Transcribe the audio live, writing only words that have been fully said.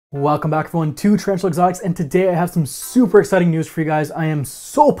Welcome back everyone to Tarantula Exotics, and today I have some super exciting news for you guys. I am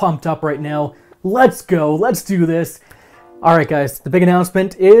so pumped up right now. Let's go, let's do this. Alright guys, the big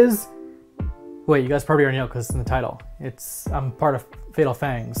announcement is... Wait, you guys probably already know because it's in the title. I'm part of Fatal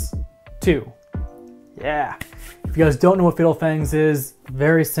Fangs 2. Yeah. If you guys don't know what Fatal Fangs is,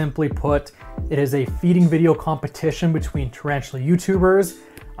 very simply put, it is a feeding video competition between tarantula YouTubers.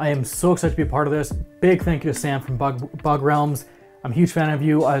 I am so excited to be a part of this. Big thank you to Sam from Bug Realms. I'm a huge fan of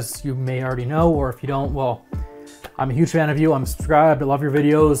you, as you may already know, or if you don't, well, I'm a huge fan of you. I'm subscribed, I love your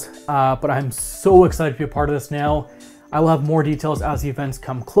videos, but I'm so excited to be a part of this now. I will have more details as the events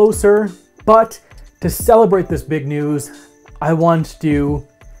come closer, but to celebrate this big news, I want to do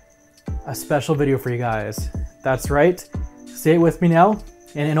a special video for you guys. That's right, say it with me now.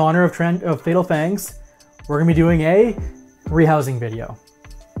 And in honor of Fatal Fangs, we're gonna be doing a rehousing video.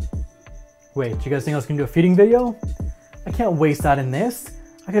 Wait, do you guys think I was gonna do a feeding video? I can't waste that in this.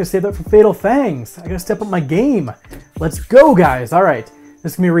 I gotta save that for Fatal Fangs. I gotta step up my game. Let's go, guys. All right,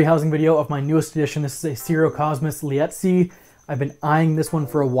 this is gonna be a rehousing video of my newest edition. This is a Cirrocosmus Lietzi. I've been eyeing this one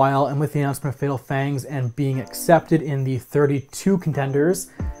for a while, and with the announcement of Fatal Fangs and being accepted in the 32 contenders,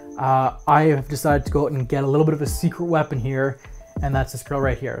 I have decided to go out and get a little bit of a secret weapon here, and that's this girl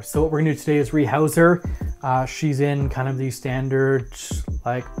right here. So what we're gonna do today is rehouse her. She's in kind of the standard,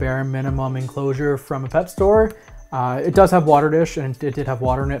 like, bare minimum enclosure from a pet store. It does have water dish, and it did have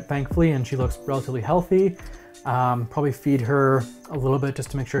water in it, thankfully, and she looks relatively healthy. Probably feed her a little bit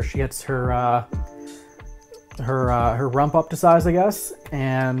just to make sure she gets her rump up to size, I guess.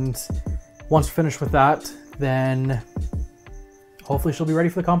 And once we're finished with that, then hopefully she'll be ready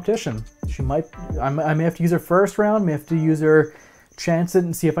for the competition. I may have to use her first round, may have to use her, chance it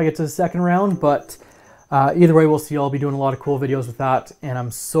and see if I get to the second round, but either way, we'll see. I'll be doing a lot of cool videos with that, and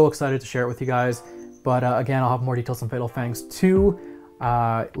I'm so excited to share it with you guys. But again, I'll have more details on Fatal Fangs 2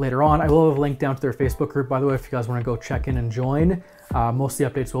 later on. I will have a link down to their Facebook group, by the way, if you guys want to go check in and join. Most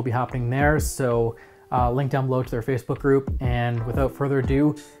of the updates will be happening there, so link down below to their Facebook group. And without further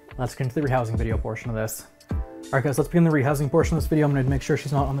ado, let's get into the rehousing video portion of this. Alright guys, let's begin the rehousing portion of this video. I'm going to make sure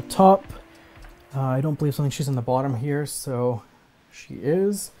she's not on the top. I don't believe she's in the bottom here, so she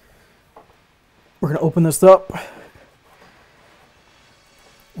is. We're going to open this up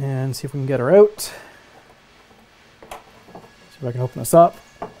and see if we can get her out. See if I can open this up.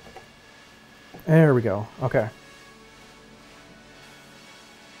 There we go. Okay.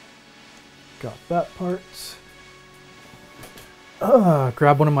 Got that part.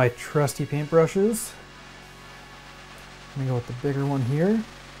 Grab one of my trusty paintbrushes. Let me go with the bigger one here.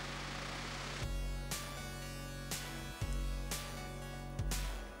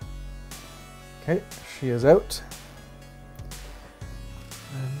 Okay, she is out.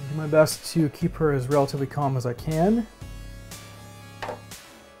 And do my best to keep her as relatively calm as I can.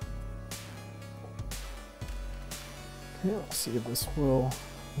 Okay, let's see if this will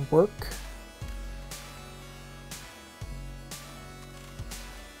work.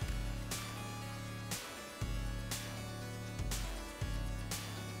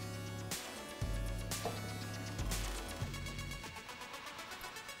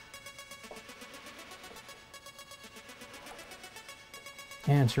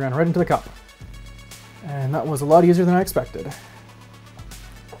 And she ran right into the cup. And that was a lot easier than I expected.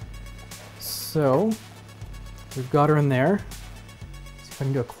 So, we've got her in there. See if I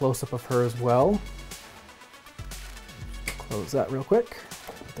can do a close-up of her as well. Close that real quick.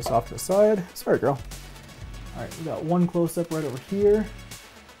 Put this off to the side. Sorry, girl. Alright, we got one close-up right over here.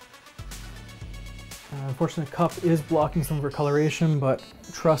 Unfortunately, the cup is blocking some of her coloration, but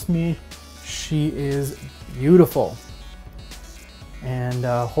trust me, she is beautiful. And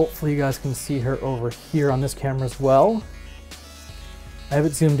hopefully you guys can see her over here on this camera as well. I have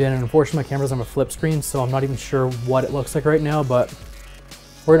it zoomed in, and unfortunately my camera's on a flip screen, so I'm not even sure what it looks like right now, but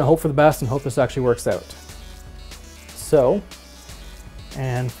we're gonna hope for the best and hope this actually works out. So,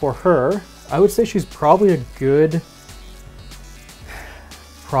 and for her, I would say she's probably a good,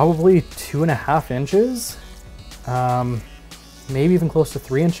 probably 2.5 inches, maybe even close to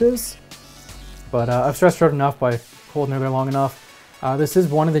 3 inches. But I've stressed her out enough by holding her there long enough. This is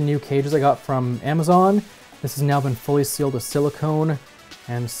one of the new cages I got from Amazon. This has now been fully sealed with silicone,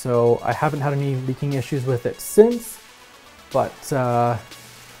 and so I haven't had any leaking issues with it since, but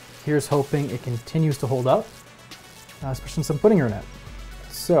here's hoping it continues to hold up, especially since I'm putting her in it.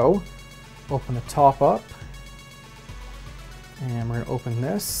 So, open the top up, and we're going to open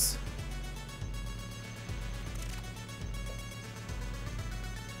this.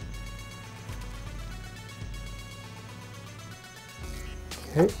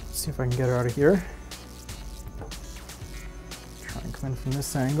 Okay, let's see if I can get her out of here. Try and come And from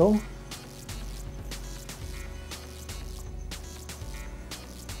this angle.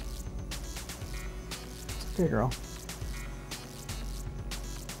 It's okay, girl.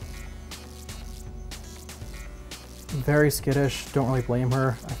 Very skittish, don't really blame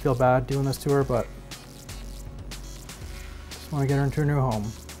her. I feel bad doing this to her, but just want to get her into a new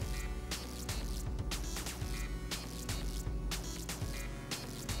home.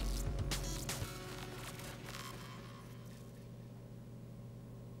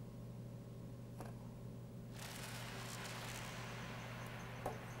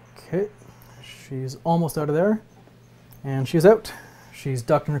 Okay, she's almost out of there, and she's out. She's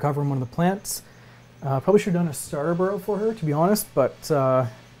ducked and recovered in one of the plants. Probably should have done a starter burrow for her, to be honest, but I'm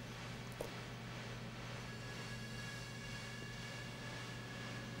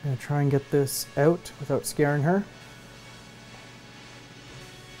gonna try and get this out without scaring her.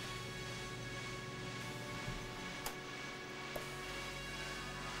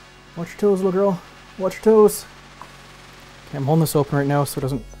 Watch your toes, little girl. Watch your toes. Okay, I'm holding this open right now so it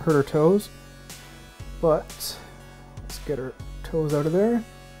doesn't hurt her toes, but let's get her toes out of there.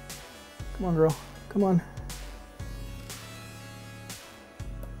 Come on, girl. Come on.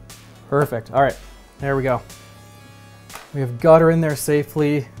 Perfect. All right, there we go. We have got her in there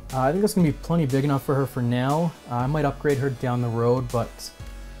safely. I think that's gonna be plenty big enough for her for now. I might upgrade her down the road, but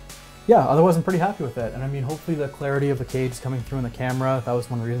yeah, otherwise I'm pretty happy with it. And I mean, hopefully the clarity of the cage is coming through in the camera. That was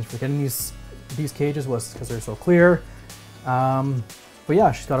one of the reasons for getting these cages, was because they're so clear. But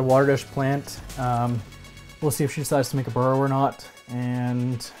yeah, she's got a water dish plant. We'll see if she decides to make a burrow or not.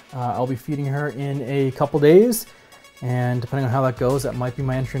 And I'll be feeding her in a couple days, and depending on how that goes, that might be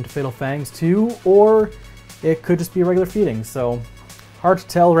my entry into Fatal Fangs 2, or it could just be regular feeding. So hard to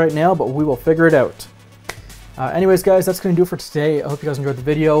tell right now, but we will figure it out. Anyways, guys, that's going to do it for today. I hope you guys enjoyed the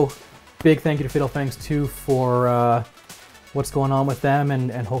video. Big thank you to Fatal Fangs 2 for what's going on with them,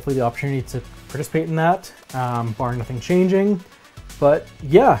 and hopefully the opportunity to participate in that, barring nothing changing. But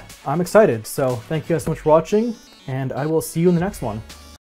yeah, I'm excited. So thank you guys so much for watching, and I will see you in the next one.